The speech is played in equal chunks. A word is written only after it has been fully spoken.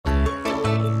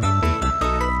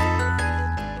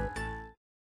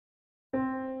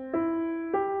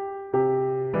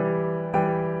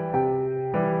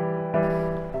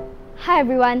Hi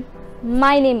everyone,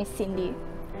 my name is Cindy.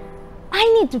 I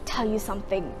need to tell you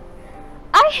something.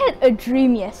 I had a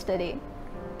dream yesterday.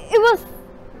 It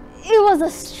was a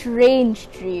strange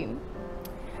dream.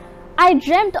 I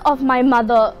dreamt of my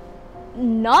mother,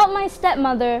 not my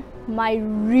stepmother, my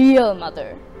real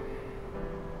mother.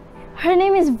 Her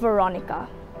name is Veronica.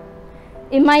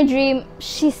 In my dream,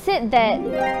 she said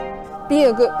that, "Be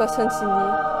a good person,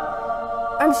 Cindy.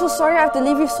 I'm so sorry I have to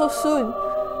leave you so soon.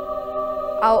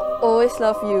 I'll always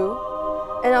love you,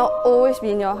 and I'll always be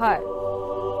in your heart.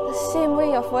 The same way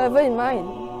you're forever in mine."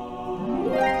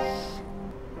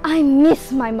 I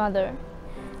miss my mother.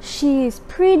 She is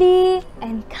pretty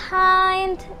and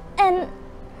kind and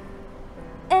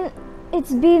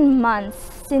it's been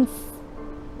months since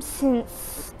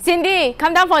Cindy,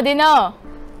 come down for dinner.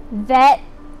 That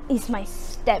is my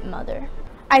stepmother.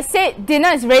 I said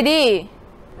dinner is ready.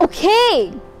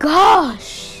 Okay,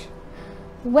 gosh.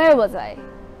 Where was I?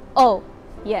 Oh,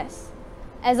 yes.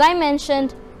 As I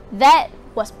mentioned, that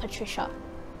was Patricia,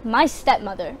 my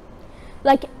stepmother.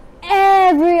 Like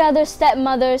every other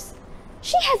stepmothers,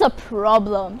 she has a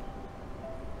problem.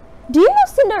 Do you know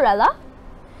Cinderella?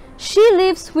 She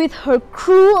lives with her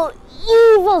cruel,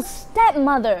 evil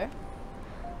stepmother.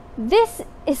 This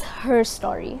is her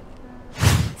story.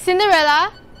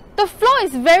 Cinderella, the floor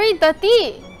is very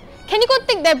dirty. Can you go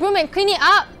take that broom and clean it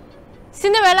up?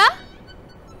 Cinderella?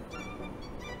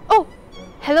 Oh,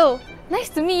 hello. Nice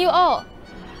to meet you all.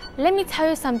 Let me tell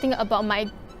you something about my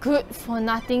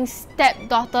good-for-nothing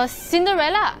stepdaughter,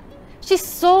 Cinderella. She's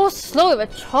so slow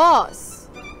with chores.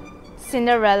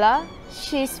 Cinderella,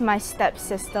 she's my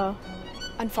stepsister.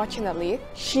 Unfortunately,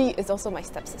 she is also my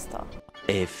stepsister.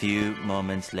 A few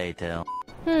moments later.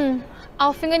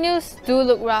 Our fingernails do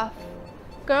look rough.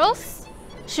 Girls,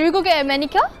 should we go get a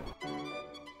manicure?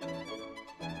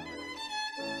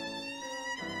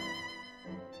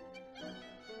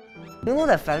 You know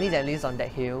the family that lives on that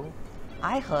hill?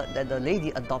 I heard that the lady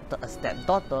adopted a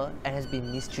stepdaughter and has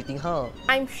been mistreating her.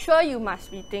 I'm sure you must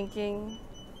be thinking,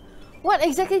 what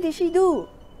exactly did she do?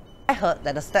 I heard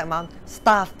that the stepmom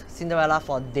starved Cinderella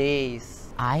for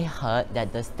days. I heard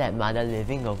that the stepmother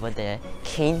living over there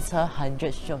canes her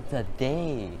 100 strokes a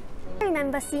day. I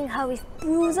remember seeing her with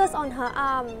bruises on her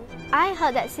arm. I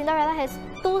heard that Cinderella has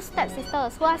 2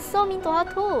 stepsisters who are so mean to her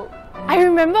too. I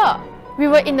remember. We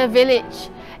were in the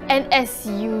village, and as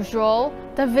usual,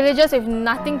 the villagers with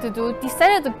nothing to do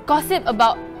decided to gossip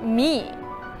about me.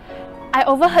 I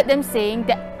overheard them saying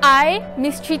that I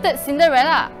mistreated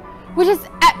Cinderella, which is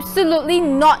absolutely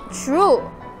not true.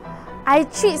 I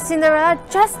treat Cinderella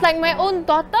just like my own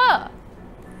daughter.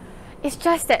 It's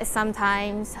just that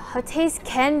sometimes her taste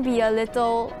can be a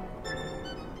little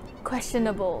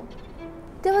questionable.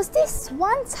 There was this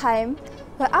one time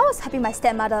where I was helping my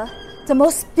stepmother. The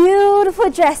most beautiful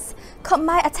dress caught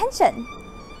my attention.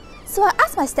 So I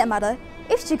asked my stepmother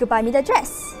if she could buy me the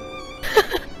dress.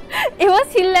 It was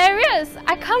hilarious!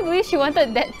 I can't believe she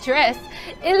wanted that dress.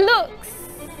 It looks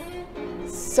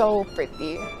So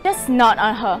pretty. Just not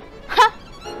on her. Huh?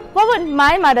 Why would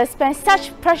my mother spend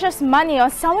such precious money on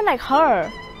someone like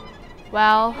her?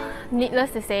 well,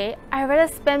 needless to say, I'd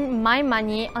rather spend my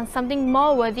money on something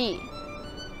more worthy.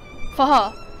 For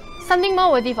her. Something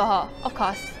more worthy for her, of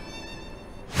course.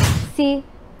 See,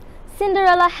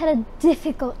 Cinderella had a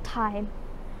difficult time.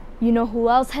 You know who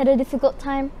else had a difficult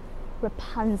time?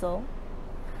 Rapunzel.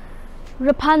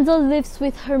 Rapunzel lives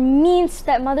with her mean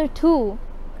stepmother too.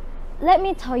 Let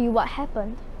me tell you what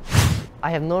happened.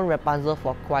 I have known Rapunzel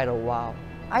for quite a while.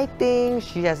 I think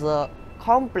she has a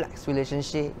complex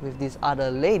relationship with this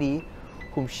other lady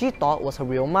whom she thought was her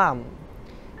real mom.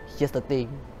 Here's the thing.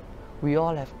 We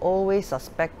all have always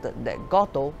suspected that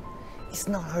Goto is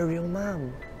not her real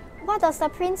mom. What does the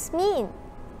prince mean?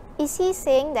 Is he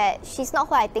saying that she's not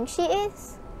who I think she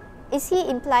is? Is he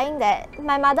implying that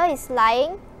my mother is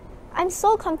lying? I'm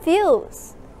so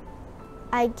confused.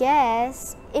 I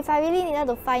guess if I really needed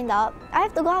to find out, I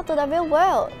have to go out to the real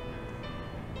world.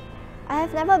 I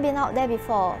have never been out there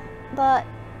before, but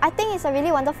I think it's a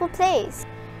really wonderful place.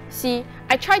 See,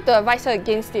 I tried to advise her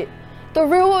against it. The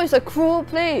real world is a cruel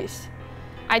place.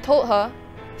 I told her,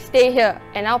 stay here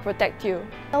and I'll protect you.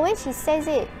 The way she says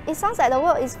it, it sounds like the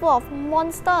world is full of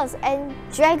monsters and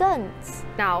dragons.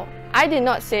 Now, I did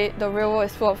not say the real world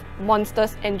is full of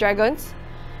monsters and dragons.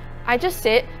 I just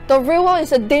said the real world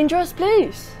is a dangerous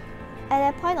place. At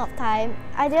that point of time,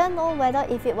 I didn't know whether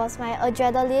if it was my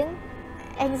adrenaline,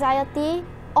 anxiety,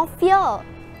 or fear.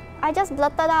 I just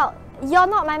blurted out, "You're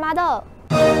not my mother."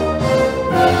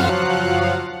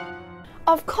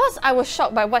 Of course I was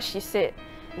shocked by what she said.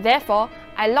 Therefore,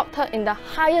 I locked her in the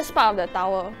highest part of the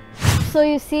tower. So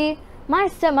you see, My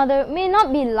stepmother may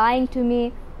not be lying to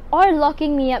me or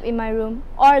locking me up in my room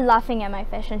or laughing at my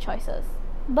fashion choices,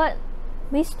 but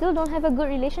we still don't have a good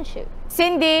relationship.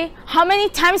 Cindy, how many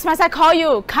times must I call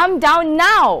you? Calm down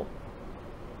now.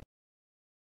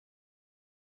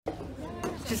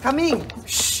 She's coming.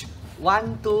 Shh.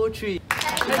 1, 2, 3.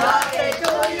 Happy birthday to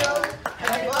you.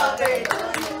 Happy birthday to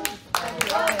you.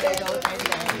 Happy birthday to you.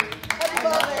 Happy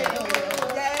birthday to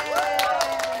you. Yeah.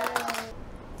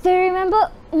 They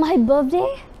remember my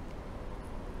birthday?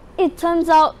 It turns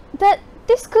out that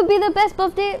this could be the best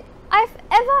birthday I've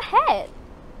ever had.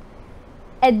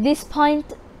 At this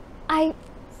point, I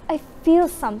feel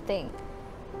something.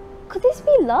 Could this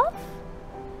be love?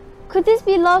 Could this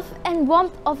be love and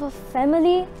warmth of a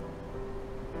family?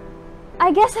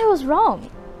 I guess I was wrong.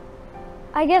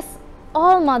 I guess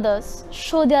all mothers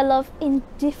show their love in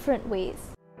different ways.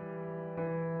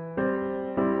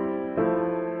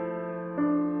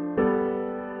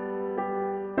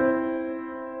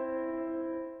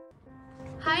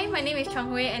 Hi, my name is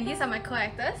Chonghui and these are my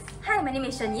co-actors. Hi, my name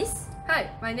is Shanice. Hi,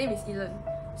 my name is Elan.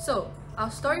 So,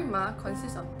 our story Ma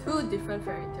consists of 2 different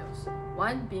fairy tales,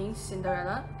 one being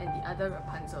Cinderella and the other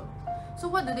Rapunzel. So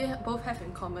what do they both have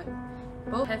in common?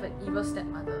 Both have an evil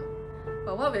stepmother.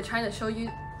 But what we're trying to show you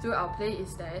through our play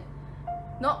is that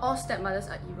not all stepmothers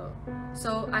are evil.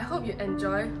 So I hope you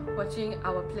enjoy watching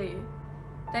our play.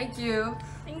 Thank you.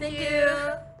 Thank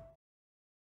you.